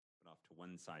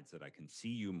one side so that I can see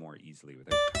you more easily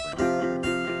without covering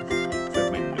your face. So I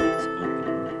have my notes open.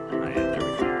 There we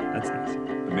go. That's nice.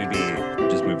 But maybe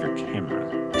just move your camera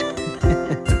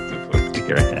as opposed to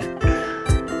your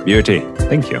head. Beauty.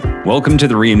 Thank you. Welcome to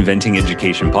the Reinventing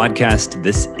Education podcast.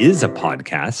 This is a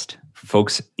podcast for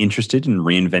folks interested in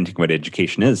reinventing what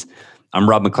education is. I'm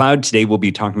Rob McLeod. Today we'll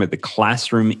be talking about the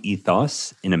classroom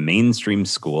ethos in a mainstream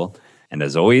school. And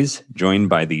as always, joined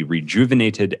by the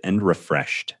rejuvenated and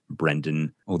refreshed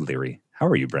Brendan O'Leary. How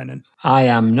are you, Brendan? I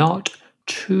am not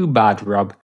too bad,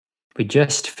 Rob. We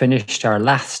just finished our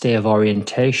last day of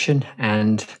orientation,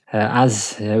 and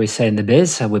as we say in the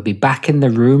biz, we'll be back in the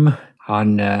room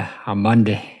on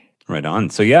Monday. Right on.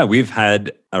 So yeah, we've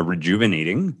had a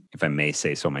rejuvenating, if I may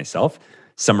say so myself,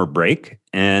 summer break,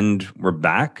 and we're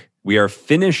back. We are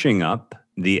finishing up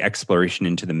the exploration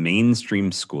into the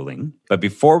mainstream schooling. But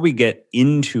before we get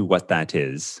into what that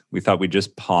is, we thought we'd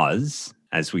just pause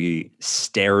as we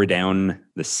stare down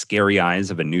the scary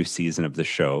eyes of a new season of the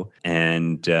show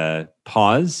and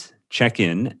pause, check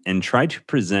in, and try to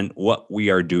present what we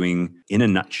are doing in a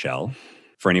nutshell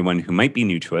for anyone who might be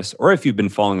new to us, or if you've been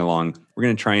following along. We're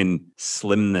going to try and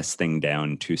slim this thing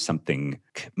down to something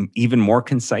even more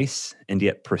concise and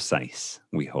yet precise,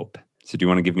 we hope. So do you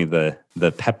want to give me the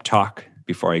pep talk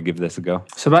before I give this a go?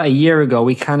 So about a year ago,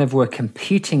 we kind of were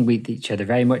competing with each other,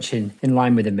 very much in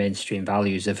line with the mainstream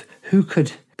values of who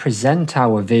could present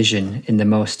our vision in the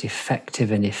most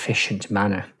effective and efficient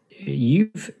manner.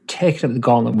 You've taken up the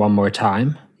gauntlet one more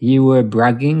time. You were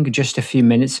bragging just a few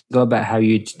minutes ago about how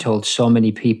you'd told so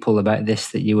many people about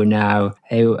this that you were now,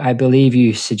 I believe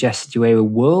you suggested you were a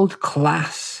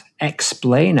world-class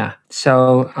explainer.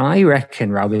 So I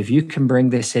reckon, Rob, if you can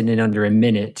bring this in under a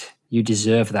minute, you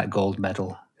deserve that gold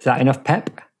medal. Is that enough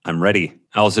pep? I'm ready.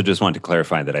 I also just want to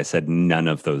clarify that I said none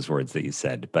of those words that you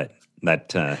said, but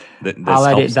that I'll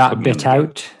edit that bit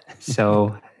out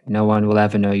so no one will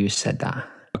ever know you said that.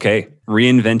 Okay,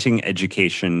 reinventing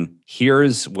education.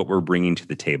 Here's what we're bringing to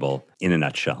the table in a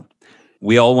nutshell.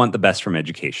 We all want the best from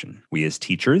education. We as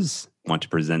teachers want to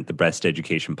present the best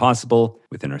education possible.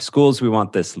 Within our schools, we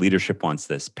want this. Leadership wants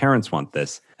this. Parents want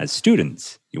this. As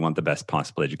students, you want the best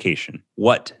possible education.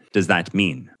 What does that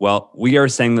mean? Well, we are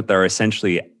saying that there are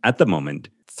essentially, at the moment,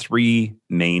 three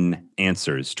main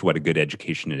answers to what a good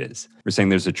education it is. We're saying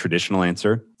there's a traditional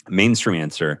answer, a mainstream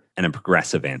answer, and a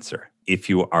progressive answer. If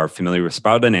you are familiar with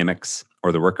spiral dynamics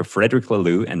or the work of Frederic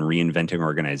Laloux and reinventing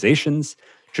organizations,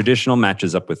 traditional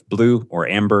matches up with blue or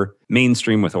amber,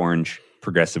 mainstream with orange,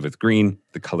 progressive with green.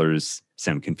 The colors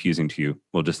sound confusing to you.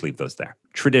 We'll just leave those there.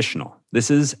 Traditional.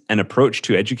 This is an approach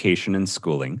to education and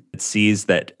schooling that sees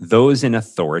that those in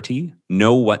authority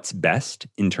know what's best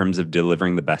in terms of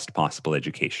delivering the best possible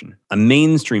education. A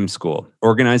mainstream school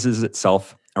organizes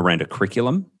itself around a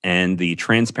curriculum and the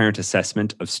transparent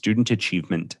assessment of student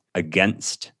achievement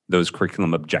against those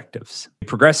curriculum objectives. A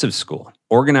progressive school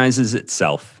organizes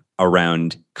itself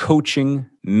around coaching,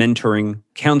 mentoring,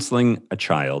 counseling a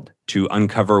child to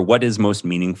uncover what is most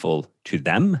meaningful to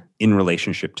them in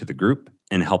relationship to the group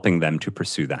and helping them to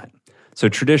pursue that. So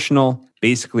traditional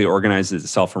basically organizes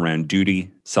itself around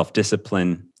duty,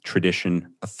 self-discipline,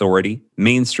 tradition, authority.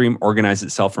 Mainstream organizes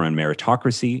itself around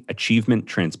meritocracy, achievement,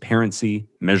 transparency,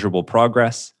 measurable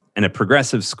progress. And a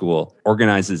progressive school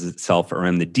organizes itself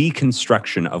around the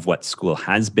deconstruction of what school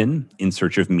has been in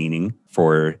search of meaning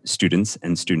for students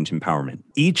and student empowerment.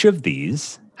 Each of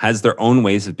these has their own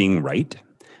ways of being right,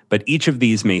 but each of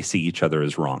these may see each other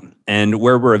as wrong. And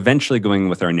where we're eventually going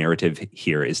with our narrative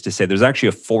here is to say there's actually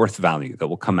a fourth value that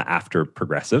will come after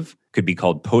progressive, could be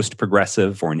called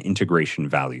post-progressive or an integration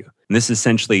value. And this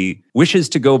essentially wishes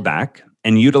to go back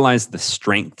and utilize the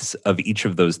strengths of each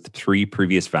of those three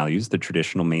previous values, the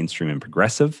traditional, mainstream, and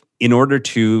progressive, in order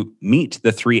to meet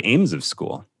the three aims of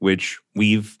school, which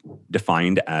we've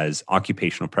defined as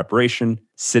occupational preparation,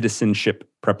 citizenship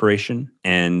preparation,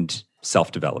 and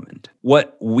self-development.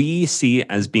 What we see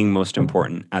as being most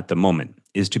important at the moment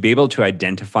is to be able to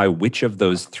identify which of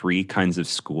those three kinds of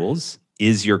schools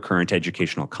is your current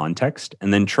educational context,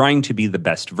 and then trying to be the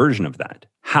best version of that.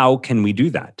 How can we do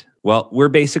that? Well, we're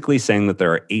basically saying that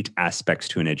there are 8 aspects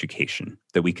to an education,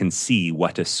 that we can see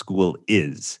what a school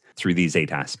is through these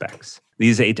 8 aspects.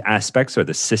 These 8 aspects are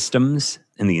the systems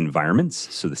and the environments.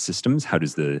 So the systems, how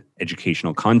does the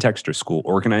educational context or school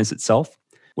organize itself?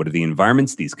 What are the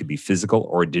environments? These could be physical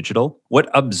or digital.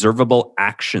 What observable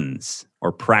actions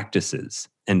or practices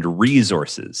and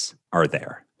resources are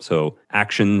there? So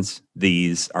actions,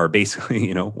 these are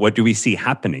basically, what do we see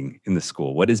happening in the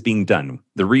school? What is being done?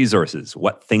 The resources,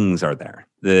 what things are there?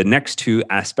 The next 2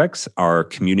 aspects are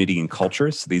community and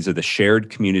culture. So these are the shared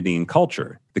community and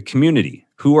culture. The community,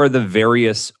 Who are the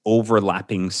various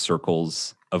overlapping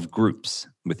circles of groups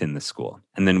within the school?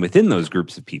 And then within those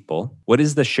groups of people, what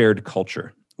is the shared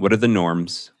culture? What are the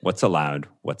norms? What's allowed?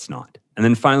 What's not? And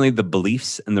then finally, the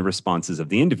beliefs and the responses of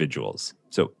the individuals.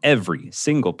 So every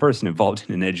single person involved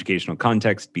in an educational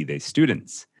context, be they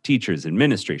students, teachers,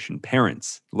 administration,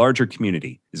 parents, larger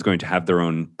community, is going to have their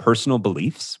own personal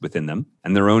beliefs within them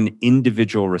and their own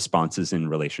individual responses in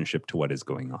relationship to what is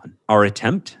going on. Our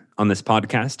attempt on this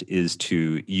podcast is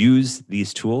to use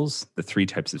these tools, the 3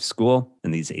 types of school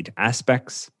and these 8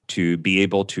 aspects, to be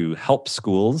able to help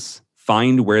schools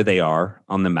find where they are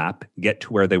on the map, get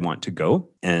to where they want to go.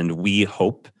 And we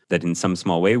hope that in some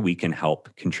small way, we can help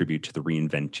contribute to the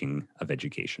reinventing of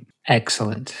education.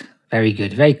 Excellent. Very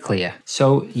good. Very clear.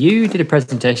 So you did a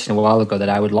presentation a while ago that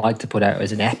I would like to put out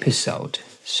as an episode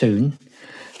soon,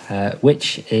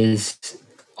 which is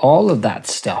all of that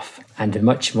stuff and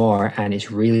much more. And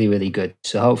it's really, really good.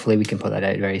 So hopefully we can put that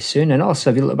out very soon. And also,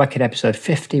 if you look back at episode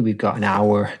 50, we've got an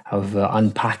hour of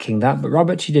unpacking that. But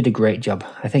Robert, you did a great job.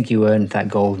 I think you earned that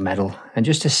gold medal. And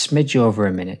just a smidge over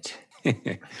a minute.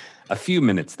 A few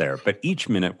minutes there, but each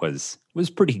minute was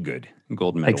pretty good.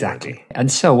 Gold medal Exactly. worthy.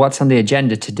 And so what's on the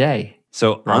agenda today?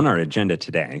 So on our agenda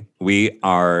today, we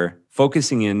are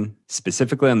focusing in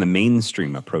specifically on the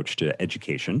mainstream approach to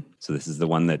education. So this is the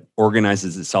one that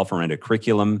organizes itself around a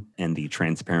curriculum and the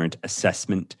transparent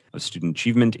assessment of student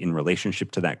achievement in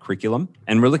relationship to that curriculum.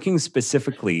 And we're looking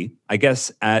specifically, I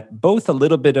guess, at both a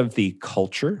little bit of the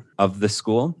culture of the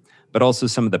school, but also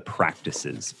some of the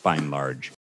practices by and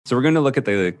large. So we're going to look at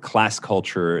the class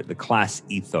culture, the class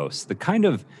ethos, the kind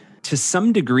of, to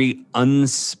some degree,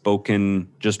 unspoken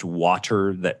just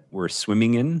water that we're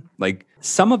swimming in. Like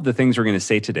some of the things we're going to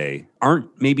say today aren't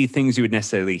maybe things you would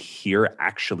necessarily hear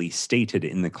actually stated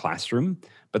in the classroom,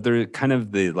 but they're kind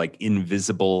of the like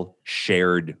invisible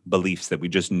shared beliefs that we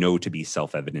just know to be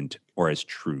self-evident or as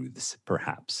truths,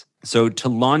 perhaps. So to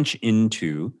launch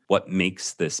into what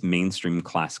makes this mainstream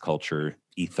class culture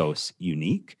ethos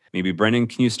unique, maybe Brennan,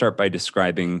 can you start by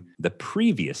describing the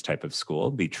previous type of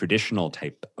school, the traditional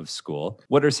type of school?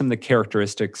 What are some of the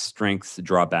characteristics, strengths,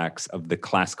 drawbacks of the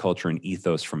class culture and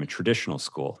ethos from a traditional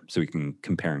school so we can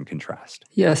compare and contrast?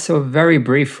 Yeah, so very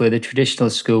briefly, the traditional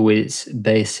school with its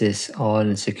basis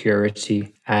on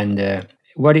security and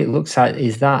what it looks at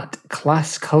is that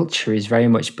class culture is very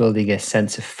much building a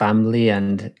sense of family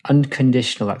and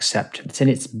unconditional acceptance in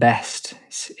its best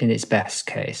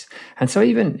case. And so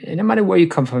even no matter where you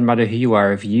come from, no matter who you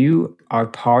are, if you are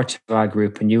part of our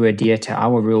group and you adhere to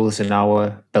our rules and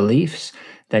our beliefs,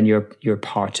 then you're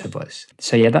part of us.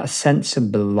 So yeah, that sense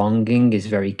of belonging is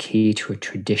very key to a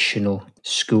traditional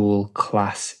school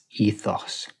class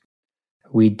ethos.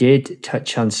 We did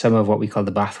touch on some of what we call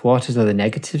the bathwaters or the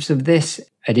negatives of this.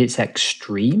 At its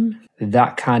extreme,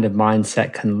 that kind of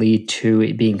mindset can lead to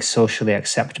it being socially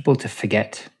acceptable to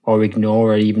forget or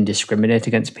ignore or even discriminate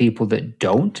against people that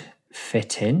don't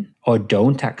fit in or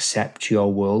don't accept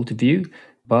your worldview.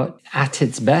 But at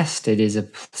its best, it is a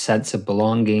sense of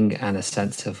belonging and a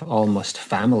sense of almost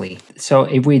family. So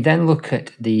if we then look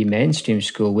at the mainstream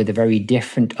school with a very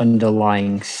different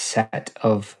underlying set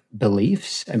of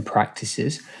beliefs and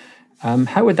practices,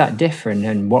 how would that differ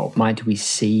and what might we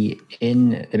see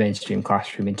in the mainstream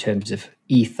classroom in terms of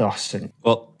ethos?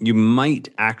 Well, you might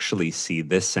actually see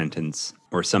this sentence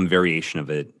or some variation of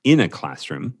it in a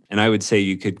classroom. And I would say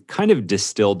you could kind of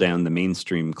distill down the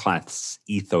mainstream class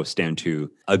ethos down to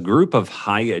a group of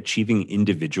high achieving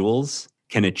individuals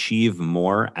can achieve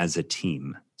more as a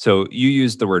team. So you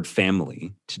used the word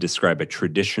family to describe a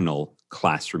traditional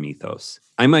classroom ethos.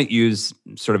 I might use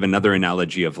sort of another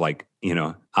analogy of like,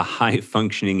 a high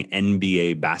functioning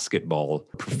NBA basketball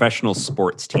professional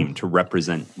sports team to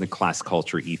represent the class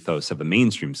culture ethos of a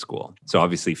mainstream school. So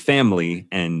obviously family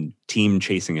and team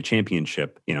chasing a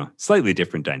championship, slightly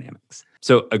different dynamics.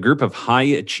 So a group of high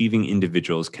achieving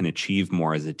individuals can achieve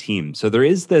more as a team. So there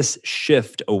is this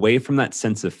shift away from that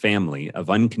sense of family,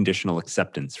 of unconditional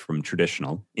acceptance from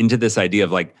traditional, into this idea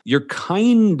of like, you're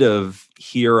kind of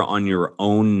here on your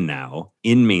own now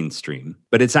in mainstream,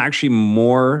 but it's actually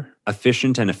more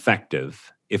efficient and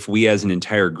effective if we as an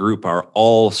entire group are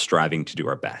all striving to do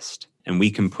our best and we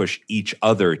can push each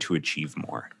other to achieve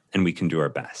more and we can do our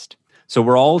best. So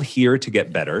we're all here to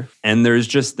get better. And there's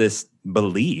just this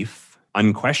belief,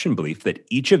 unquestioned belief, that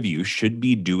each of you should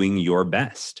be doing your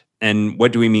best. And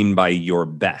what do we mean by your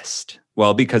best?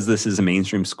 Well, because this is a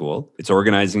mainstream school, it's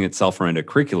organizing itself around a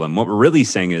curriculum. What we're really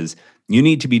saying is you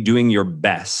need to be doing your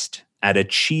best at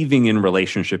achieving in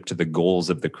relationship to the goals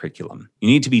of the curriculum. You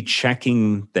need to be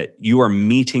checking that you are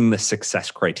meeting the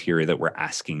success criteria that we're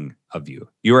asking of you.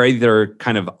 You are either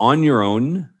kind of on your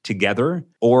own together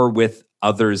or with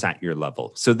others at your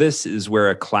level. So this is where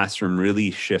a classroom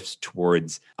really shifts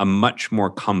towards a much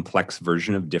more complex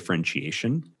version of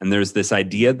differentiation. And there's this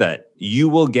idea that you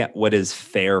will get what is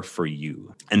fair for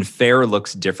you. And fair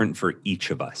looks different for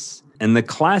each of us. And the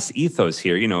class ethos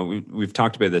here, we've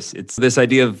talked about this. It's this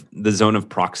idea of the zone of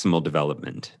proximal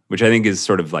development, which I think is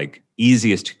sort of like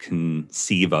easiest to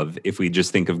conceive of if we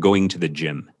just think of going to the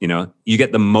gym. You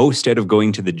get the most out of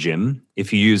going to the gym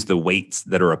if you use the weights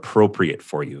that are appropriate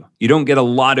for you. You don't get a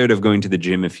lot out of going to the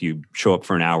gym if you show up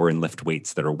for an hour and lift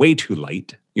weights that are way too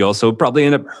light. You also probably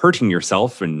end up hurting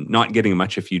yourself and not getting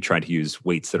much if you try to use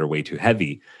weights that are way too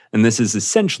heavy. And this is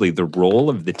essentially the role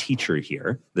of the teacher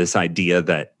here, this idea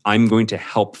that I'm going to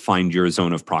help find your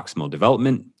zone of proximal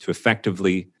development to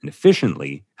effectively and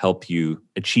efficiently help you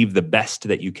achieve the best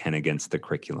that you can against the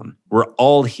curriculum. We're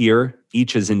all here,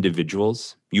 each as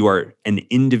individuals. You are an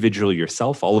individual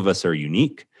yourself. All of us are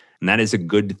unique. And that is a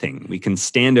good thing. We can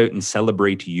stand out and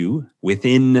celebrate you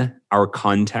within our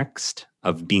context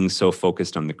of being so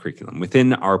focused on the curriculum,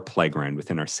 within our playground,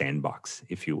 within our sandbox,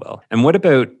 if you will. And what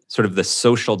about sort of the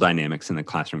social dynamics in the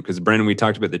classroom? Because Brennan, we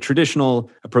talked about the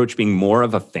traditional approach being more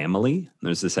of a family.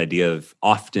 There's this idea of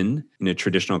often in a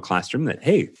traditional classroom that,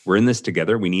 hey, we're in this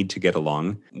together, we need to get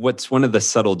along. What's one of the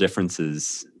subtle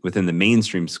differences within the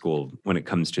mainstream school when it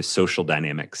comes to social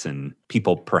dynamics and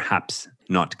people perhaps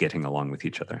not getting along with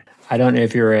each other? I don't know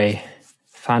if you're a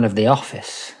fan of The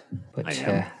Office, but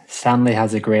Stanley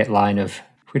has a great line of,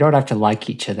 we don't have to like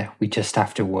each other, we just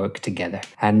have to work together.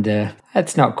 And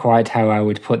that's not quite how I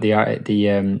would put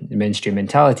the mainstream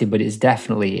mentality, but it's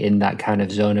definitely in that kind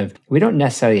of zone of, we don't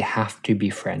necessarily have to be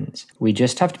friends. We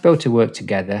just have to be able to work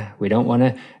together. We don't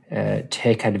want to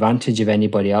take advantage of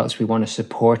anybody else. We want to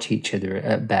support each other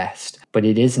at best. But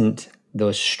it isn't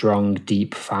those strong,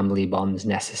 deep family bonds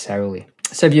necessarily.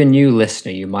 So if you're a new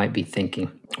listener, you might be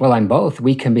thinking, well, I'm both.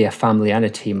 We can be a family and a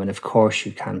team, and of course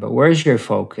you can, but where's your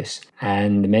focus?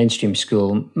 And the mainstream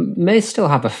school may still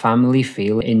have a family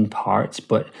feel in parts,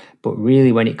 but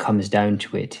really when it comes down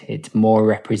to it, it more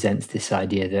represents this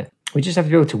idea that we just have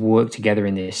to be able to work together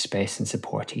in this space and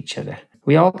support each other.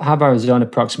 We all have our zone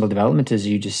of proximal development, as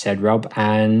you just said, Rob,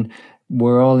 and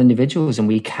we're all individuals and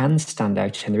we can stand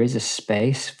out, and there is a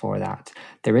space for that.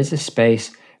 There is a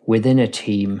space within a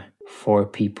team for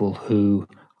people who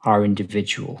are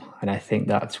individual. And I think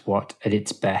that's what, at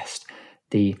its best,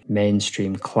 the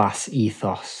mainstream class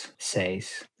ethos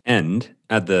says. And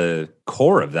at the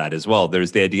core of that as well,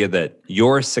 there's the idea that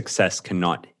your success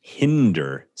cannot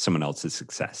hinder someone else's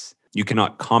success. You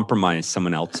cannot compromise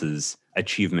someone else's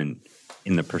achievement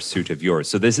in the pursuit of yours.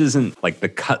 So this isn't like the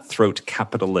cutthroat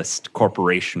capitalist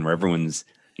corporation where everyone's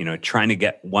trying to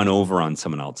get one over on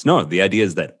someone else. No, the idea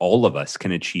is that all of us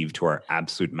can achieve to our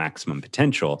absolute maximum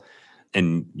potential.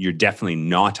 And you're definitely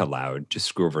not allowed to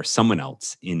screw over someone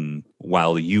else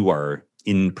while you are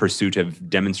in pursuit of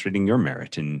demonstrating your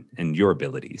merit and your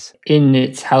abilities. In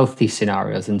its healthy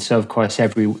scenarios. And so, of course,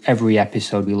 every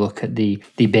episode we look at the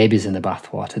babies in the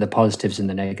bathwater, the positives and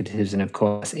the negatives. And of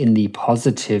course, in the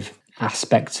positive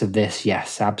aspects of this,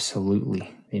 yes,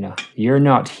 absolutely. You're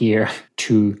not here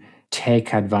to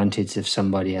take advantage of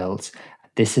somebody else.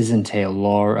 This isn't a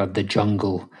law of the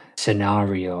jungle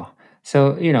scenario.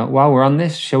 So, while we're on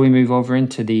this, shall we move over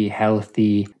into the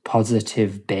healthy,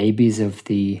 positive babies of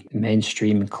the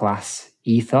mainstream class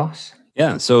ethos?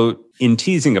 Yeah. So in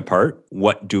teasing apart,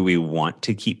 what do we want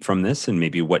to keep from this and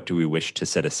maybe what do we wish to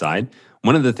set aside?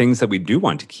 One of the things that we do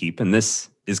want to keep, and this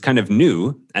is kind of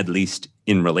new, at least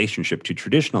in relationship to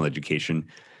traditional education,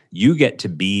 you get to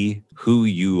be who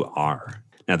you are.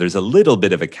 Now, there's a little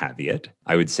bit of a caveat.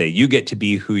 I would say you get to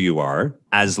be who you are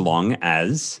as long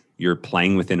as you're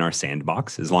playing within our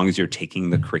sandbox, as long as you're taking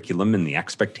the curriculum and the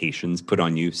expectations put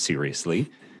on you seriously.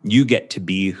 You get to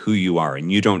be who you are,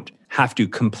 and you don't have to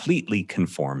completely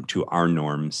conform to our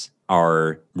norms,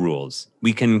 our rules.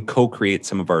 We can co-create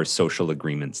some of our social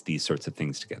agreements, these sorts of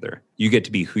things together. You get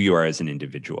to be who you are as an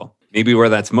individual. Maybe where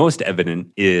that's most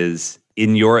evident is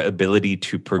in your ability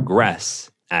to progress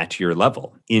at your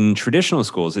level. In traditional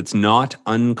schools, it's not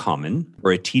uncommon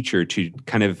for a teacher to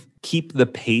kind of keep the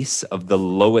pace of the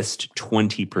lowest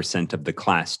 20% of the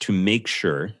class to make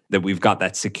sure that we've got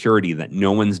that security that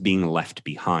no one's being left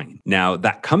behind. Now,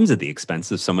 that comes at the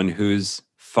expense of someone who's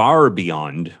far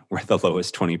beyond where the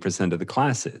lowest 20% of the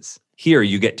class is. Here,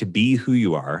 you get to be who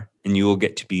you are, and you will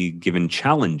get to be given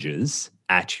challenges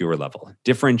at your level,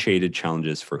 differentiated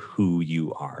challenges for who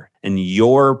you are. And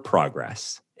your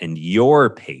progress and your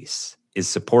pace is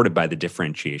supported by the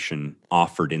differentiation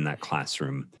offered in that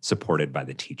classroom, supported by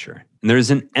the teacher. And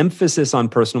there's an emphasis on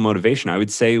personal motivation. I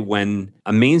would say when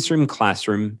a mainstream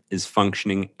classroom is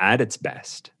functioning at its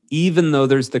best, even though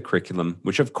there's the curriculum,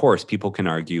 which of course people can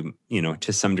argue,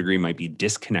 to some degree might be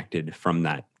disconnected from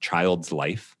that child's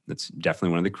life. That's definitely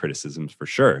one of the criticisms for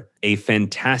sure. A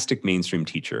fantastic mainstream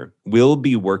teacher will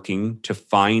be working to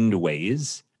find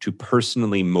ways to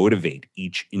personally motivate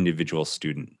each individual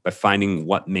student by finding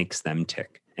what makes them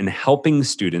tick and helping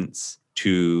students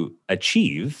to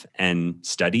achieve and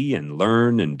study and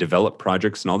learn and develop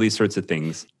projects and all these sorts of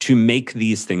things to make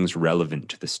these things relevant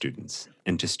to the students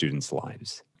and to students'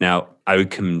 lives. Now, I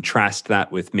would contrast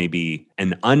that with maybe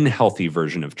an unhealthy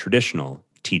version of traditional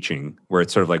teaching where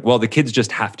it's sort of like, well, the kids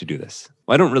just have to do this.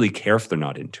 Well, I don't really care if they're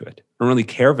not into it. I don't really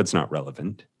care if it's not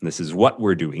relevant. This is what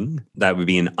we're doing. That would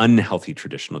be an unhealthy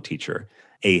traditional teacher.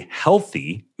 A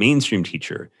healthy mainstream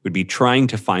teacher would be trying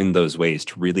to find those ways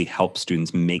to really help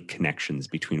students make connections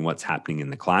between what's happening in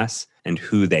the class and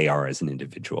who they are as an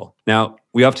individual. Now,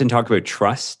 we often talk about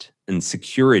trust and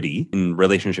security in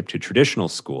relationship to traditional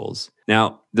schools.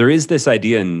 Now, there is this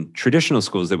idea in traditional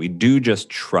schools that we do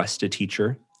just trust a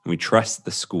teacher. We trust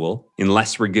the school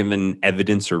unless we're given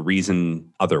evidence or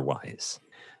reason otherwise.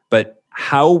 But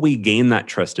how we gain that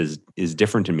trust is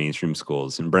different in mainstream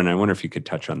schools. And Brennan, I wonder if you could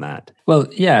touch on that. Well,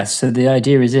 yeah. So the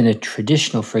idea is in a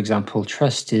traditional, for example,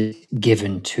 trust is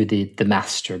given to the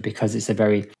master because it's a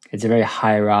very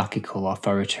hierarchical,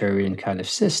 authoritarian kind of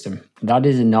system. That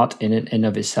is not in and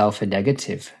of itself a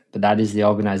negative, but that is the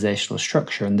organizational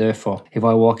structure. And therefore, if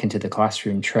I walk into the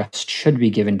classroom, trust should be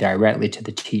given directly to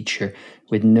the teacher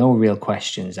with no real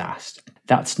questions asked.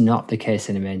 That's not the case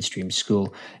in a mainstream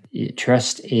school.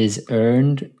 Trust is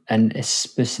earned, and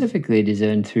specifically it is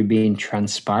earned through being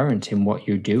transparent in what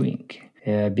you're doing.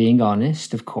 Being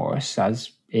honest, of course,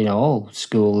 as in all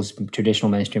schools, traditional,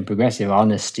 mainstream, progressive,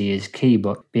 honesty is key,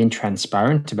 but being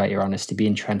transparent about your honesty,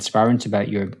 being transparent about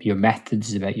your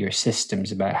methods, about your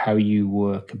systems, about how you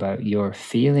work, about your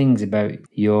feelings, about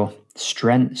your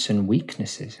strengths and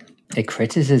weaknesses. A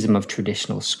criticism of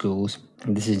traditional schools,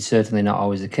 and this is certainly not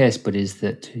always the case, but is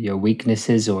that your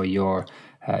weaknesses or your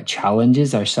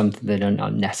challenges are something that are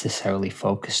not necessarily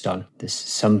focused on. There's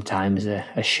sometimes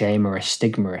a shame or a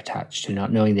stigma attached to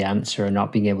not knowing the answer or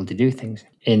not being able to do things.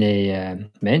 In a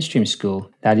mainstream school,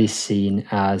 that is seen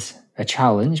as a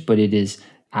challenge, but it is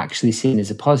actually seen as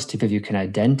a positive if you can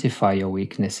identify your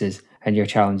weaknesses and your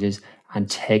challenges and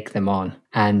take them on.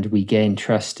 And we gain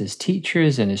trust as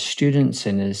teachers and as students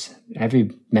and as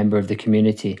every member of the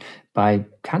community by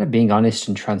kind of being honest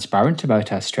and transparent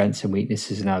about our strengths and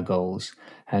weaknesses and our goals.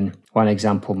 And one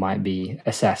example might be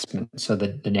assessment. So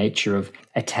the nature of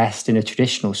a test in a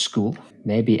traditional school,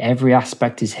 maybe every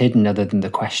aspect is hidden other than the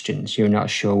questions. You're not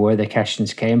sure where the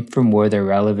questions came from, where they're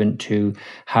relevant to,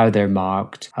 how they're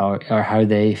marked, or how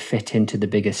they fit into the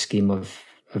bigger scheme of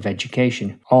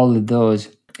education. All of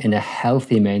those in a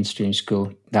healthy mainstream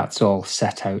school, that's all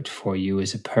set out for you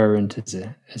as a parent,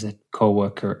 as a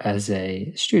co-worker, as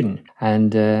a student.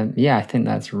 And I think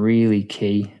that's really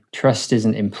key. Trust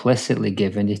isn't implicitly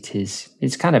given,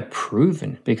 it's kind of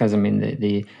proven, because I mean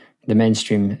the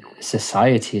mainstream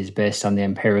society is based on the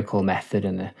empirical method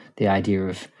and the idea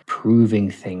of proving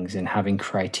things and having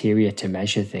criteria to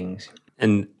measure things.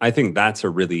 And I think that's a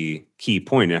really key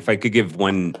point. If I could give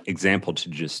one example to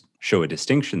just show a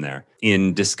distinction there.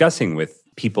 In discussing with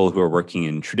people who are working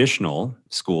in traditional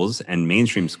schools and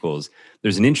mainstream schools,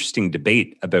 there's an interesting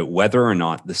debate about whether or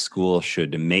not the school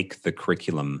should make the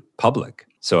curriculum public.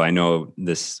 So I know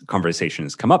this conversation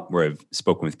has come up where I've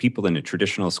spoken with people in a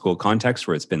traditional school context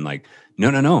where it's been like,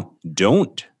 no,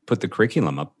 don't put the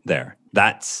curriculum up there.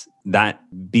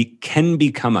 Can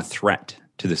become a threat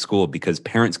to the school because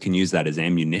parents can use that as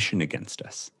ammunition against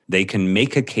us. They can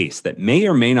make a case that may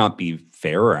or may not be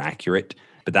fair or accurate,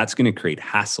 but that's going to create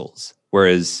hassles.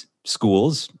 Whereas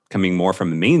schools, coming more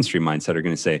from a mainstream mindset, are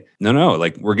going to say, no,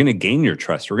 like we're going to gain your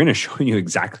trust. We're going to show you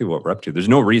exactly what we're up to. There's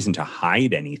no reason to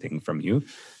hide anything from you.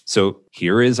 So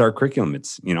here is our curriculum.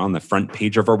 It's, on the front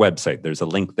page of our website. There's a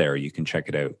link there. You can check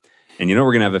it out. And, we're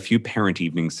going to have a few parent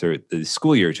evenings through the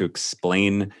school year to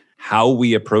explain how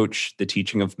we approach the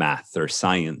teaching of math or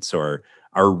science or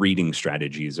our reading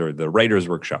strategies or the writer's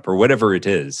workshop or whatever it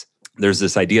is. There's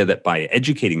this idea that by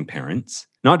educating parents,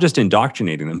 not just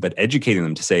indoctrinating them, but educating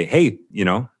them to say, hey,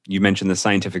 you mentioned the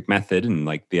scientific method and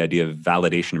like the idea of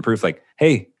validation and proof, like,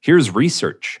 hey, here's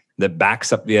research that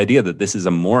backs up the idea that this is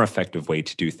a more effective way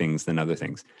to do things than other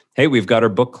things. Hey, we've got our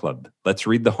book club. Let's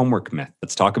read the homework myth.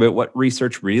 Let's talk about what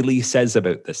research really says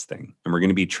about this thing. And we're going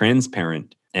to be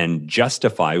transparent and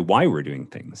justify why we're doing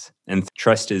things. And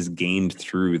trust is gained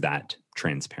through that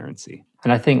transparency.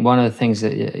 And I think one of the things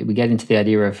that we get into the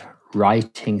idea of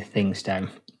writing things down.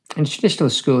 In traditional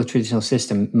school, traditional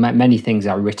system, many things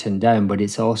are written down, but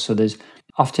it's also, there's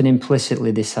often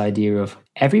implicitly this idea of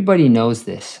everybody knows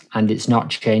this and it's not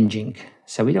changing.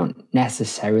 So we don't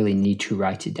necessarily need to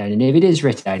write it down. And if it is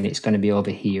written down, it's going to be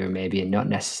over here maybe and not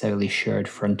necessarily shared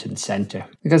front and center.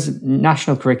 Because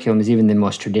national curriculum is even the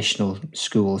most traditional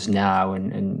schools now,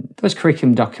 and those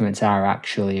curriculum documents are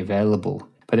actually available.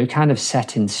 But they're kind of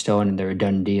set in stone and they're a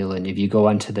done deal. And if you go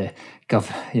onto the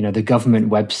government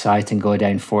website and go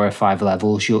down 4 or 5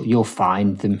 levels, you'll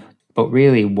find them. But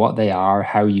really what they are,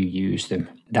 how you use them,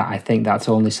 that I think that's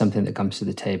only something that comes to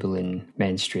the table in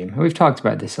mainstream. And we've talked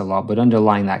about this a lot, but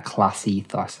underlying that class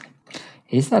ethos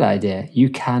is that idea you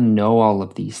can know all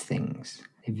of these things.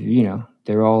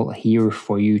 They're all here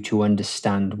for you to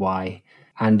understand why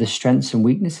and the strengths and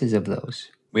weaknesses of those.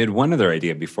 We had one other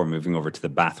idea before moving over to the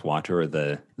bathwater or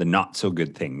the not so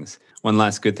good things. One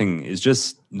last good thing is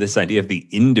just this idea of the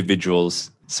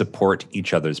individuals support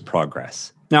each other's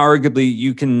progress. Now, arguably,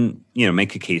 you can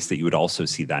make a case that you would also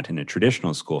see that in a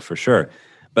traditional school for sure.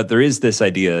 But there is this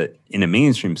idea in a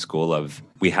mainstream school of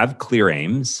we have clear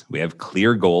aims, we have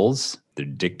clear goals. They're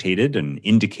dictated and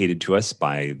indicated to us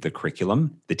by the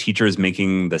curriculum. The teacher is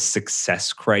making the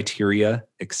success criteria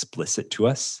explicit to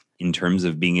us in terms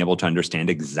of being able to understand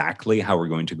exactly how we're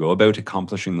going to go about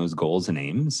accomplishing those goals and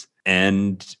aims.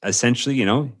 And essentially,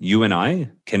 you and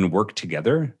I can work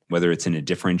together, whether it's in a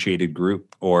differentiated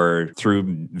group or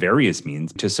through various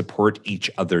means, to support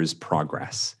each other's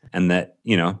progress. And that,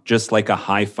 just like a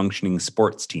high-functioning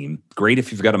sports team, great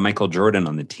if you've got a Michael Jordan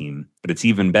on the team, but it's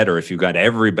even better if you've got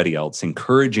everybody else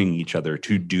encouraging each other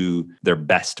to do their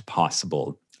best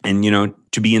possible. And,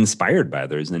 to be inspired by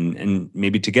others and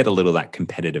maybe to get a little of that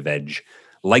competitive edge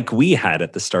like we had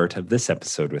at the start of this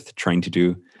episode with trying to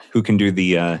do who can do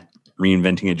the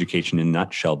reinventing education in a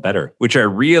nutshell better, which I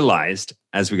realized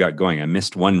as we got going, I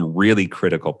missed one really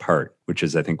critical part, which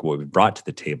is I think what we brought to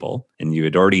the table. And you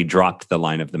had already dropped the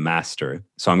line of the master.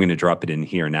 So I'm going to drop it in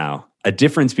here now. A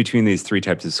difference between these 3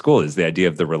 types of school is the idea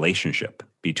of the relationship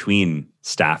between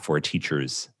staff or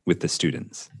teachers with the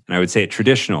students. And I would say at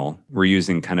traditional, we're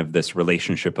using kind of this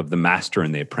relationship of the master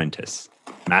and the apprentice.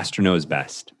 Master knows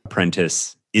best.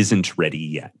 Apprentice isn't ready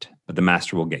yet, but the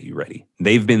master will get you ready.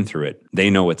 They've been through it. They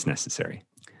know what's necessary.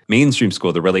 Mainstream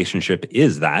school, the relationship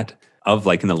is that of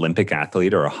like an Olympic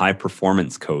athlete or a high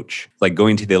performance coach, like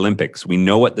going to the Olympics. We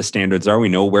know what the standards are. We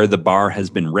know where the bar has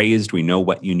been raised. We know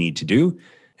what you need to do.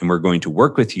 And we're going to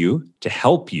work with you to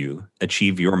help you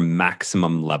achieve your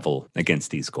maximum level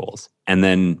against these goals. And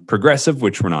then progressive,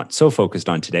 which we're not so focused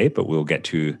on today, but we'll get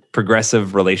to.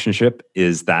 Progressive relationship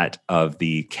is that of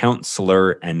the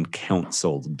counselor and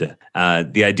counseled.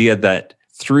 The idea that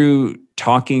through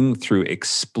talking, through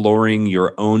exploring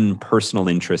your own personal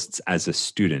interests as a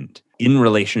student, in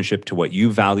relationship to what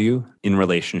you value, in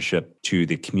relationship to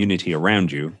the community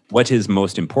around you, what is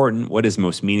most important, what is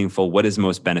most meaningful, what is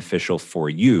most beneficial for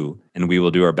you, and we will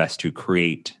do our best to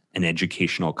create an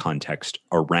educational context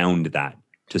around that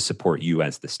to support you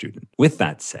as the student. With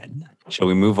that said, shall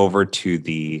we move over to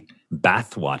the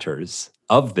bathwaters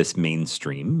of this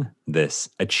mainstream, this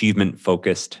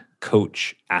achievement-focused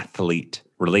coach-athlete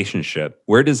relationship?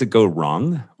 Where does it go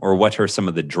wrong, or what are some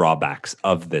of the drawbacks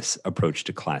of this approach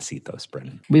to class ethos,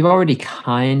 Brennan? We've already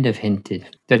kind of hinted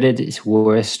that at its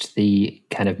worst, the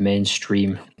kind of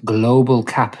mainstream global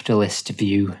capitalist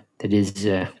view that is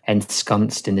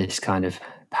ensconced in this kind of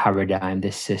paradigm,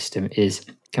 this system, is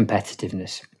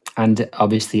competitiveness. And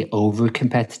obviously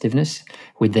over-competitiveness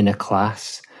within a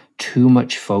class, too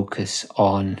much focus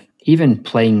on even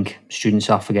playing students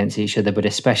off against each other, but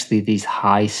especially these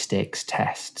high-stakes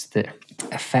tests that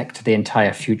affect the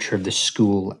entire future of the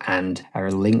school and are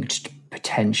linked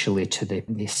potentially to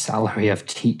the salary of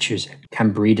teachers, can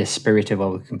breed a spirit of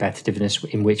over-competitiveness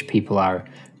in which people are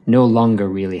no longer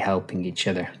really helping each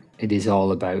other. It is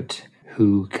all about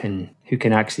who can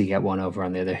actually get one over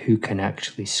on the other, who can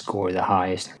actually score the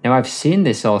highest. Now, I've seen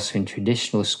this also in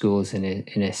traditional schools in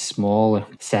a smaller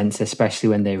sense, especially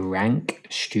when they rank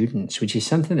students, which is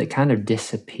something that kind of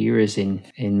disappears in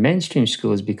mainstream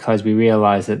schools because we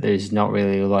realize that there's not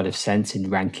really a lot of sense in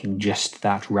ranking just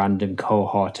that random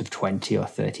cohort of 20 or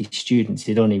 30 students.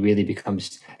 It only really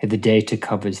becomes if the data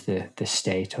covers the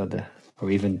state or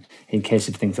or even in case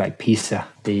of things like PISA,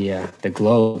 the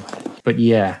globe. But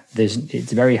yeah,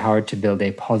 it's very hard to build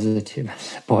a positive,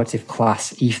 supportive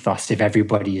class ethos if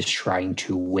everybody is trying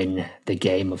to win the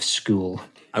game of school.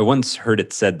 I once heard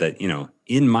it said that,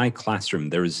 in my classroom,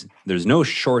 there's no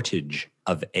shortage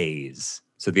of A's.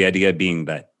 So the idea being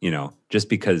that, just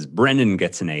because Brennan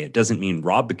gets an A, it doesn't mean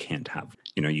Rob can't have.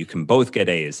 You can both get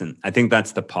A's. And I think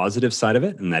that's the positive side of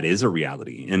it. And that is a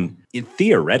reality. And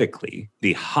theoretically,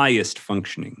 the highest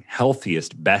functioning,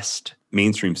 healthiest, best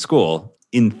mainstream school,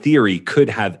 in theory, could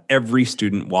have every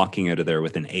student walking out of there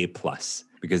with an A+,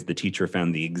 because the teacher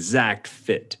found the exact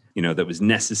fit, that was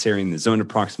necessary in the zone of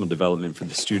proximal development for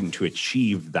the student to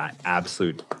achieve that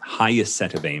absolute highest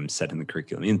set of aims set in the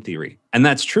curriculum, in theory. And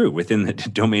that's true within the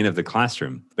domain of the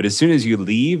classroom. But as soon as you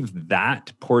leave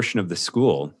that portion of the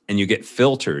school and you get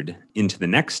filtered into the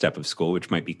next step of school,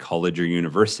 which might be college or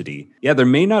university, there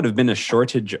may not have been a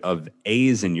shortage of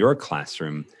A's in your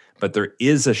classroom, but there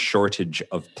is a shortage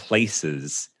of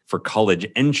places for college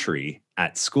entry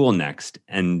at School Next.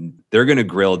 And they're going to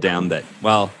grill down that,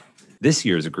 well, this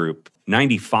year's group,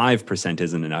 95%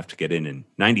 isn't enough to get in, and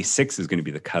 96 is going to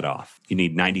be the cutoff. You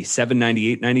need 97,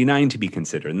 98, 99 to be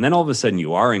considered. And then all of a sudden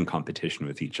you are in competition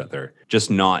with each other,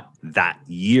 just not that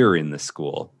year in the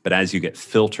school, but as you get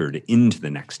filtered into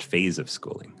the next phase of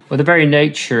schooling. Well, the very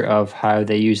nature of how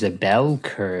they use a bell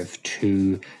curve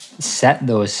to set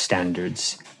those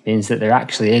standards means that there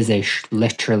actually is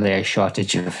literally a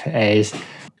shortage of A's.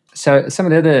 So some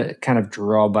of the other kind of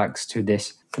drawbacks to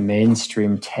this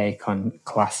mainstream take on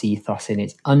class ethos in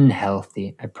its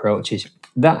unhealthy approaches,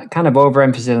 that kind of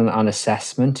overemphasis on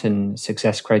assessment and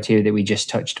success criteria that we just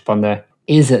touched upon there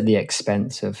is at the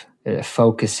expense of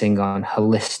focusing on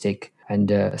holistic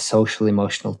and social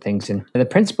emotional things. And the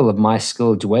principal of my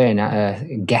school,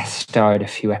 Dwayne, guest starred a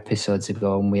few episodes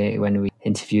ago when we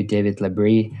interviewed David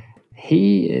Labrie.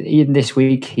 Even this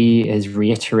week, he has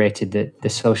reiterated that the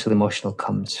social emotional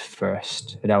comes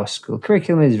first at our school.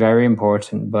 Curriculum is very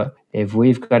important, but if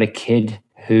we've got a kid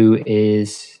who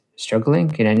is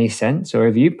struggling in any sense, or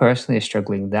if you personally are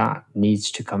struggling, that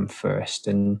needs to come first.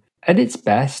 And at its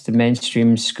best, the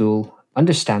mainstream school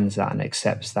understands that and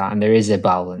accepts that, and there is a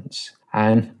balance.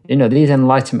 And, these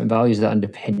enlightenment values that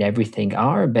underpin everything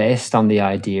are based on the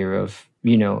idea of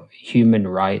human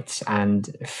rights and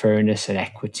fairness and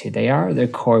equity. They are at their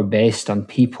core based on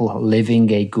people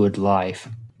living a good life.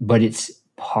 But it's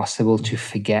possible to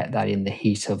forget that in the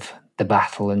heat of the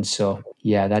battle. And so,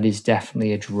 that is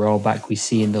definitely a drawback we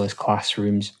see in those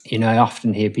classrooms. I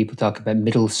often hear people talk about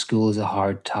middle school as a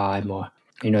hard time, or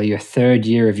your third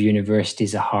year of university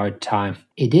is a hard time.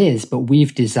 It is, but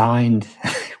we've designed,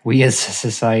 we as a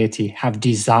society have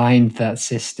designed that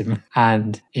system.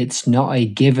 And it's not a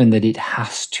given that it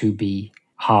has to be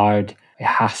hard. It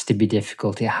has to be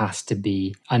difficult. It has to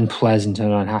be unpleasant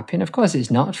and unhappy. And of course, it's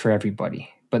not for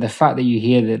everybody. But the fact that you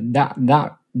hear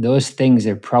that those things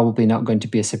are probably not going to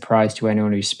be a surprise to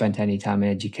anyone who's spent any time in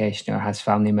education or has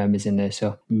family members in there.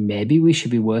 So maybe we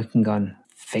should be working on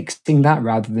fixing that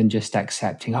rather than just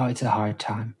accepting, it's a hard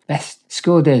time. Best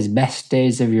school days, best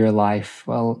days of your life.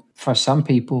 Well, for some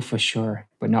people, for sure,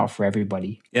 but not for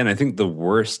everybody. Yeah, and I think the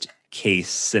worst case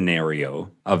scenario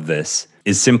of this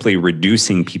is simply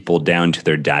reducing people down to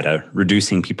their data,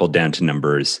 reducing people down to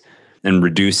numbers, and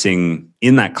reducing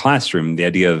in that classroom the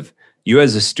idea of you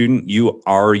as a student, you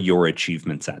are your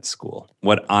achievements at school.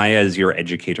 What I as your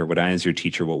educator, what I as your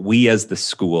teacher, what we as the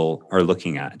school are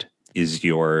looking at is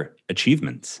your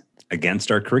achievements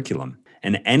against our curriculum.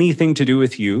 And anything to do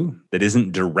with you that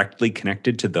isn't directly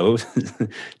connected to those,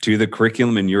 to the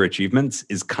curriculum and your achievements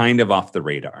is kind of off the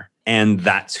radar. And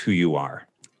that's who you are.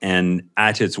 And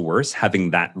at its worst,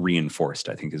 having that reinforced,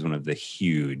 I think, is one of the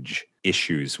huge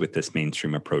issues with this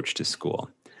mainstream approach to school.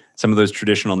 Some of those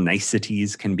traditional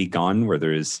niceties can be gone where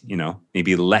there is,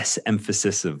 maybe less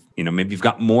emphasis of, maybe you've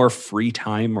got more free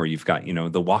time or you've got,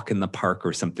 the walk in the park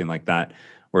or something like that.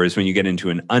 Whereas when you get into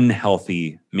an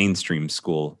unhealthy mainstream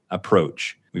school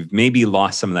approach, we've maybe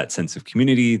lost some of that sense of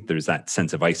community. There's that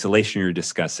sense of isolation you're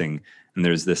discussing. And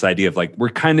there's this idea of we're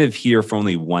kind of here for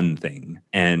only one thing.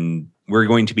 And we're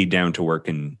going to be down to work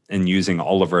and using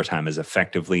all of our time as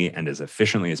effectively and as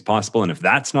efficiently as possible. And if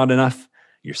that's not enough,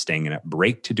 you're staying in at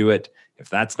break to do it. If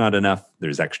that's not enough,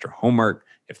 there's extra homework.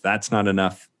 If that's not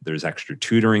enough, there's extra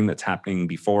tutoring that's happening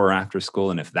before or after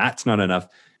school. And if that's not enough,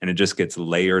 and it just gets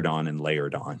layered on and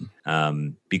layered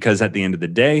on. Because at the end of the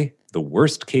day, the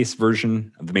worst case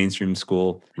version of the mainstream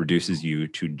school reduces you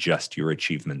to just your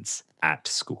achievements at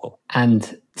school.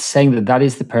 And saying that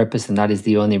is the purpose and that is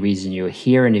the only reason you're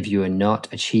here. And if you are not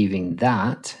achieving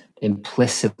that,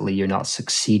 implicitly you're not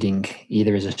succeeding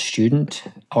either as a student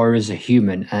or as a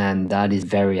human, and that is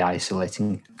very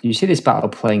isolating. You see this battle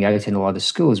playing out in a lot of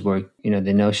schools where,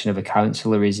 the notion of a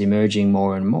counselor is emerging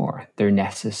more and more. They're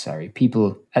necessary.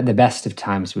 People, at the best of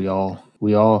times, we all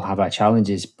have our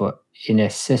challenges, but in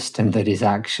a system that is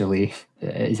actually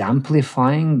is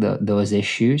amplifying those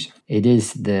issues, it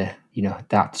is that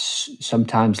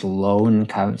sometimes lone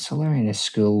counselor in a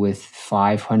school with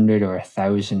 500 or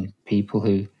 1,000 people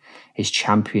who is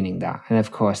championing that. And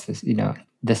of course,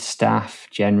 the staff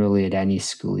generally at any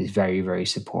school is very, very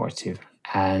supportive,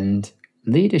 and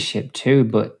leadership too.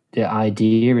 But the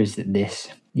idea is that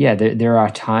there are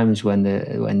times when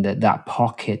that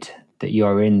pocket that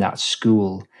you're in, that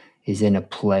school, is in a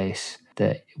place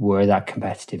where that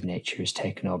competitive nature has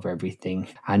taken over everything,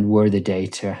 and where the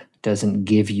data doesn't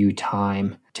give you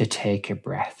time to take a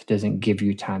breath, doesn't give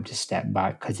you time to step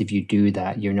back, because if you do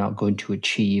that, you're not going to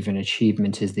achieve, and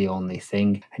achievement is the only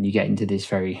thing, and you get into this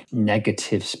very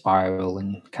negative spiral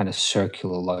and kind of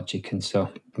circular logic. And so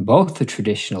both the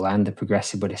traditional and the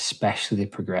progressive, but especially the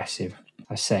progressive,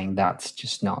 are saying that's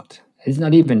just not, it's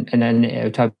not even, and then I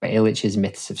talk about Illich's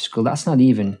myths of school, that's not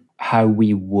even how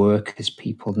we work as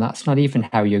people, and that's not even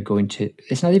how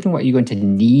it's not even what you're going to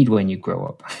need when you grow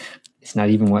up. It's not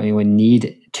even what you would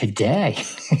need today.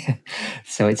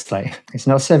 So it's like, it's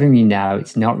not serving me now.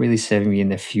 It's not really serving me in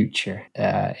the future.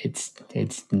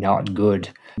 It's not good.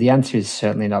 The answer is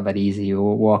certainly not that easy. You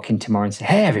will walk in tomorrow and say,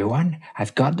 hey, everyone,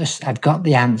 I've got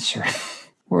the answer.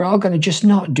 We're all going to just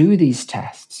not do these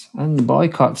tests. And the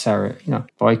boycotts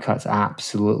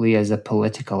absolutely as a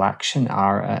political action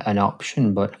are an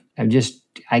option. But I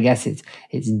guess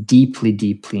it's deeply,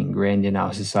 deeply ingrained in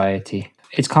our society.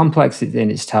 It's complex and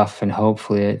it's tough, and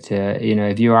hopefully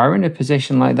if you are in a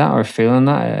position like that or feeling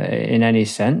that in any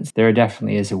sense, there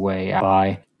definitely is a way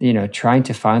by trying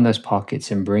to find those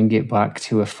pockets and bring it back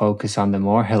to a focus on the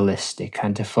more holistic,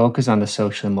 and to focus on the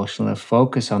social emotional, and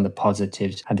focus on the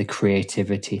positives and the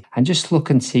creativity, and just look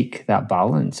and seek that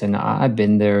balance. And I've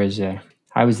been there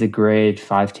I was the grade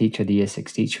 5 teacher, the year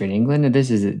 6 teacher in England, and this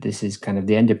is kind of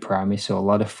the end of primary, so a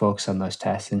lot of focus on those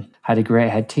tests, and had a great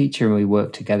head teacher, and we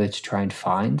worked together to try and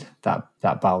find that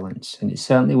balance. And it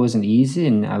certainly wasn't easy,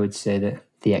 and I would say that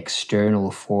the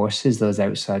external forces, those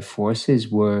outside forces,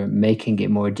 were making it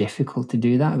more difficult to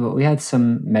do that, but we had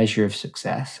some measure of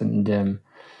success. And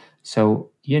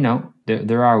so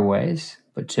there are ways,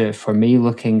 but for me,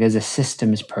 looking as a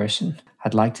systems person,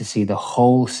 I'd like to see the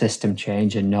whole system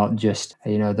change, and not just,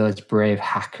 those brave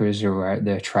hackers who are out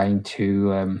there trying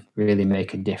to really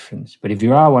make a difference. But if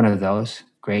you are one of those,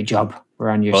 great job. We're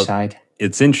on your side.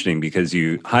 It's interesting because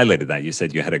you highlighted that. You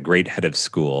said you had a great head of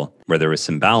school where there was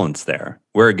some balance there.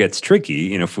 Where it gets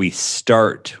tricky, if we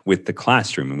start with the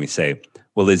classroom and we say,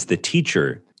 well, is the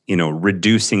teacher,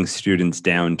 reducing students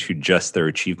down to just their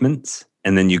achievements?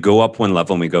 And then you go up one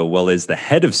level and we go, well, is the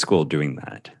head of school doing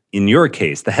that? In your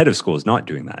case, the head of school is not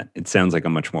doing that. It sounds like a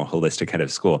much more holistic head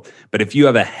of school. But if you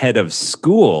have a head of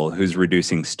school who's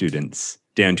reducing students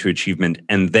down to achievement,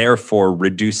 and therefore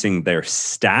reducing their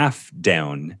staff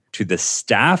down to the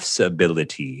staff's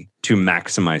ability to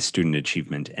maximize student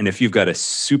achievement, and if you've got a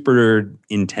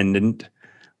superintendent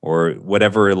or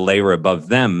whatever layer above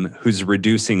them who's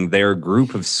reducing their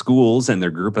group of schools and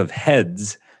their group of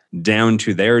heads down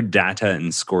to their data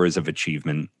and scores of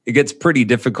achievement, it gets pretty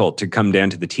difficult to come down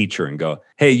to the teacher and go,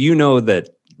 hey, that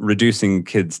reducing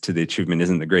kids to the achievement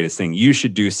isn't the greatest thing. You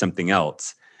should do something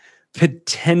else,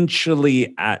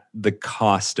 potentially at the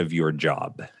cost of your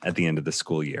job at the end of the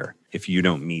school year, if you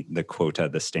don't meet the quota,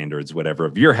 the standards, whatever,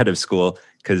 of your head of school,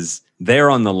 because they're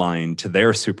on the line to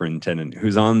their superintendent,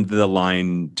 who's on the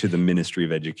line to the Ministry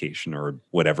of Education, or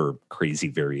whatever crazy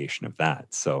variation of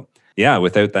that. So yeah,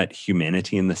 without that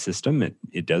humanity in the system,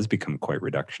 it does become quite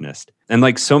reductionist. And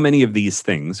like so many of these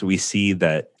things, we see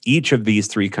that each of these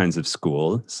three kinds of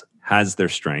schools has their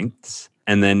strengths,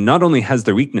 and then not only has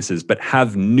their weaknesses, but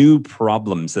have new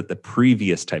problems that the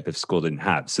previous type of school didn't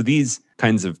have. So these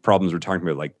kinds of problems we're talking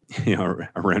about, like,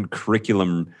 around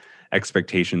curriculum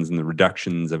expectations and the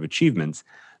reductions of achievements,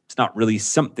 it's not really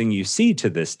something you see to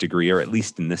this degree, or at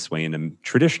least in this way, in a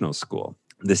traditional school.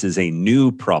 This is a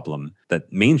new problem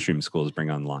that mainstream schools bring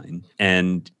online.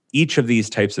 And each of these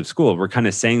types of school, we're kind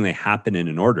of saying they happen in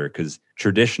an order, because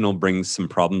traditional brings some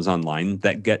problems online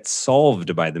that get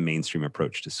solved by the mainstream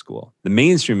approach to school. The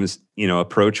mainstream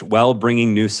approach, while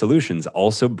bringing new solutions,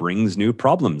 also brings new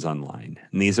problems online.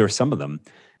 And these are some of them.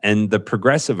 And the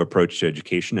progressive approach to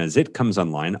education, as it comes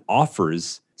online,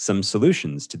 offers some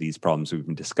solutions to these problems we've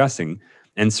been discussing.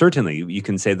 And certainly you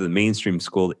can say that the mainstream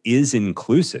school is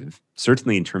inclusive,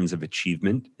 certainly in terms of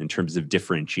achievement, in terms of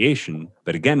differentiation.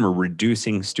 But again, we're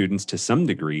reducing students to some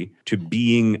degree to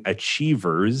being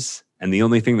achievers. And the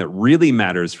only thing that really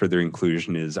matters for their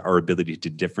inclusion is our ability to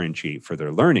differentiate for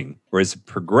their learning. Whereas a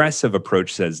progressive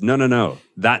approach says, no,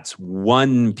 that's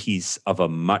one piece of a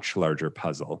much larger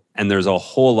puzzle. And there's a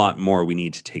whole lot more we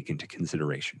need to take into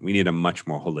consideration. We need a much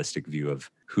more holistic view of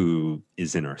who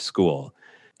is in our school.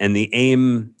 And the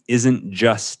aim isn't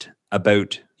just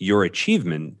about your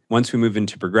achievement. Once we move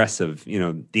into progressive,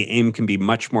 the aim can be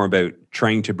much more about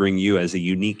trying to bring you as a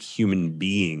unique human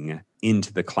being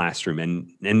into the classroom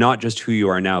and not just who you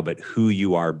are now, but who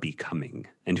you are becoming.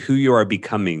 And who you are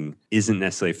becoming isn't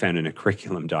necessarily found in a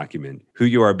curriculum document. Who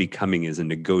you are becoming is a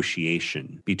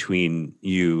negotiation between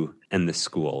you and the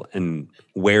school and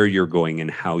where you're going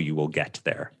and how you will get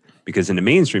there. Because in a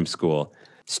mainstream school,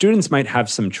 students might have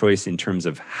some choice in terms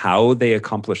of how they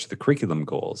accomplish the curriculum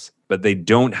goals, but they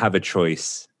don't have a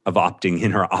choice of opting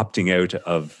in or opting out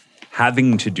of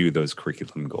having to do those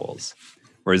curriculum goals.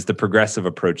 Whereas the progressive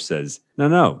approach says,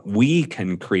 no, we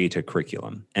can create a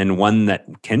curriculum and one that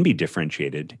can be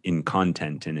differentiated in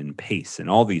content and in pace and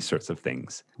all these sorts of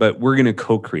things. But we're going to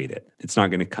co-create it. It's not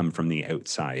going to come from the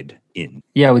outside in.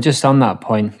 Yeah, well, just on that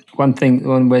point,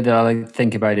 one way that I like to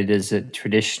think about it is that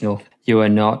traditional, you are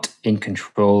not in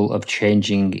control of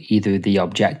changing either the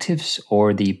objectives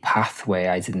or the pathway,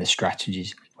 as in the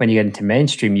strategies. When you get into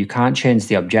mainstream, you can't change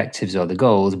the objectives or the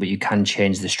goals, but you can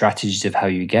change the strategies of how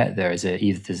you get there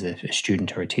either as a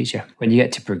student or a teacher. When you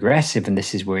get to progressive, and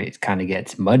this is where it kind of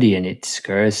gets muddy and it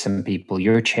scares some people,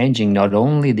 you're changing not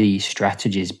only the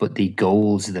strategies, but the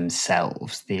goals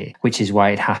themselves, which is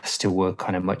why it has to work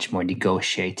on a much more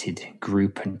negotiated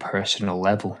group and personal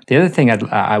level. The other thing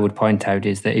I would point out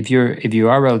is that if you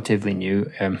are relatively new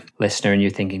listener and you're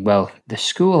thinking, well, the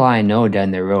school I know down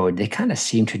the road, they kind of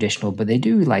seem traditional, but they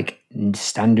do like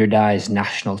standardized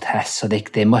national tests, so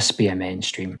they must be a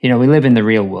mainstream. We live in the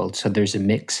real world, so there's a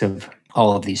mix of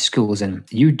all of these schools, and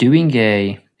you doing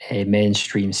a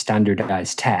mainstream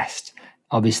standardized test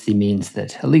obviously means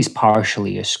that at least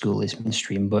partially your school is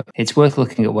mainstream, but it's worth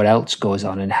looking at what else goes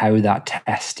on and how that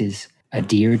test is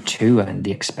adhered to and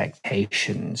the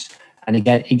expectations. And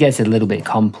again, it gets a little bit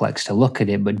complex to look at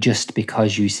it, but just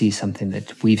because you see something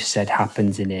that we've said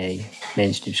happens in a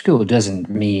mainstream school doesn't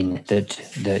mean that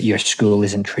your school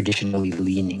isn't traditionally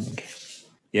leaning.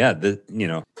 Yeah,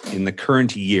 in the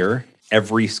current year,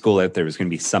 every school out there is going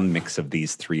to be some mix of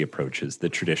these three approaches: the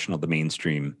traditional, the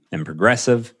mainstream, and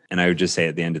progressive. And I would just say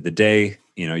at the end of the day,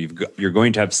 you're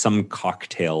going to have some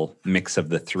cocktail mix of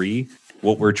the three.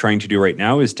 What we're trying to do right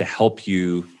now is to help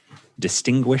you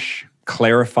distinguish,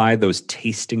 clarify those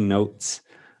tasting notes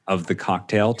of the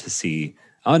cocktail to see,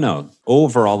 oh no,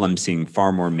 overall I'm seeing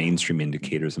far more mainstream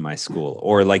indicators in my school.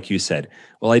 Or like you said,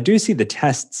 well, I do see the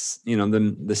tests,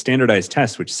 the standardized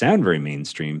tests, which sound very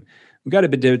mainstream. We've got a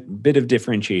bit of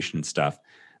differentiation stuff.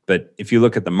 But if you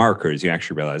look at the markers, you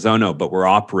actually realize, oh no, but we're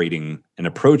operating and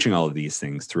approaching all of these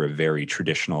things through a very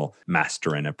traditional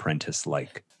master and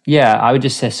apprentice-like. Yeah, I would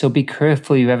just say, so be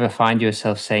careful you ever find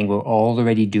yourself saying we're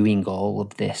already doing all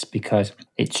of this, because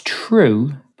it's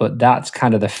true, but that's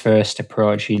kind of the first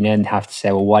approach. You then have to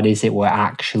say, well, what is it we're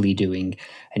actually doing?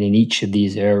 And in each of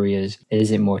these areas, is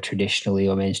it more traditionally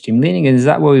or mainstream leaning? And is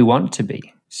that where we want to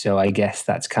be? So I guess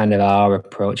that's kind of our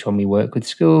approach when we work with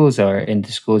schools or in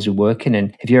the schools we work in.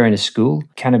 And if you're in a school,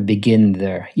 kind of begin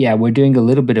there. Yeah, we're doing a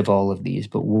little bit of all of these,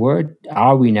 but where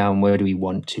are we now and where do we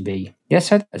want to be? Yes,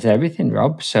 that's everything,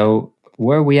 Rob. So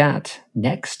where are we at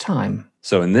next time?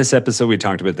 So in this episode, we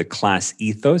talked about the class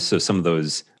ethos. So some of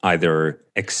those either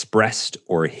expressed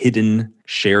or hidden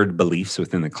shared beliefs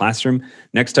within the classroom.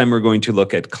 Next time, we're going to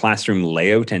look at classroom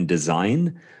layout and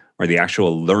design, or the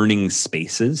actual learning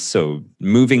spaces. So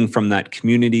moving from that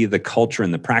community, the culture,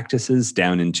 and the practices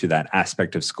down into that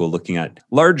aspect of school, looking at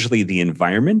largely the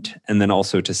environment, and then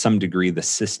also to some degree the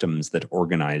systems that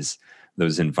organize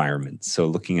those environments. So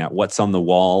looking at what's on the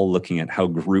wall, looking at how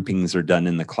groupings are done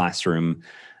in the classroom,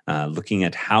 looking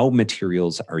at how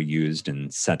materials are used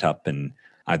and set up in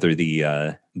either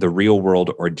the real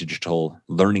world or digital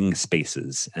learning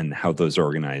spaces, and how those are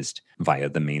organized via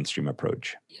the mainstream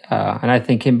approach. Yeah, and I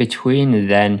think in between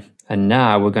then and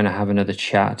now, we're going to have another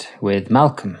chat with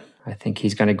Malcolm. I think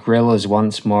he's going to grill us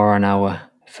once more on our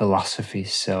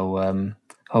philosophies. So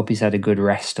hope he's had a good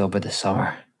rest over the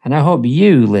summer. And I hope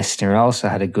you, listener, also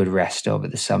had a good rest over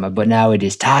the summer. But now it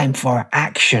is time for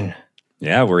action.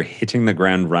 Yeah, we're hitting the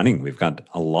ground running. We've got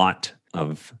a lot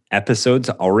of episodes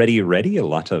already ready, a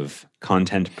lot of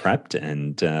content prepped,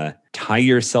 and tie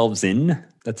yourselves in.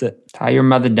 That's it. Tie your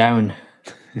mother down.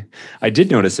 I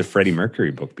did notice a Freddie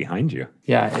Mercury book behind you.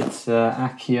 Yeah, it's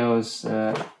Akio's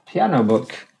piano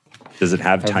book. Does it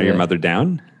have Tie Your Mother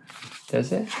Down?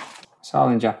 Does it? It's all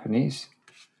in Japanese.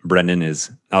 Brendan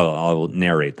is, I'll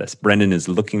narrate this. Brendan is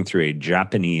looking through a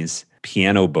Japanese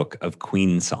piano book of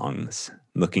Queen songs,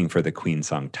 looking for the Queen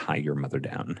song, Tie Your Mother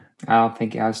Down. I don't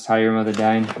think it has Tie Your Mother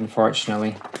Down,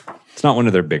 unfortunately. It's not one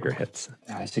of their bigger hits.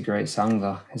 Oh, it's a great song,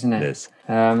 though, isn't it? It is.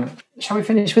 Shall we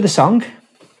finish with a song?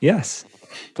 Yes,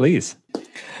 please.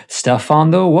 Stuff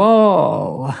on the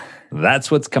Wall.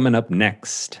 That's what's coming up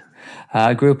next.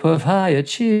 A group of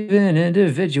high-achieving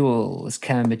individuals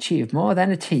can achieve more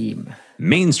than a team.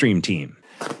 Mainstream team.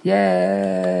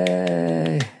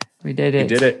 Yay! We did it. We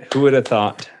did it. Who would have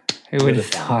thought? Who would have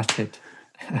thought it?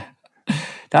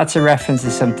 That's a reference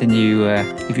to something you,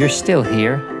 if you're still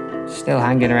here, still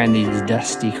hanging around these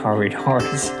dusty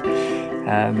corridors,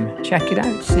 check it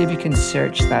out. See if you can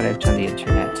search that out on the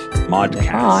internet. Modcast.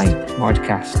 Hi,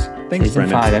 Modcast. Thanks, Season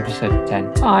Brendan. 5, episode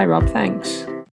 10. Bye, Rob. Thanks.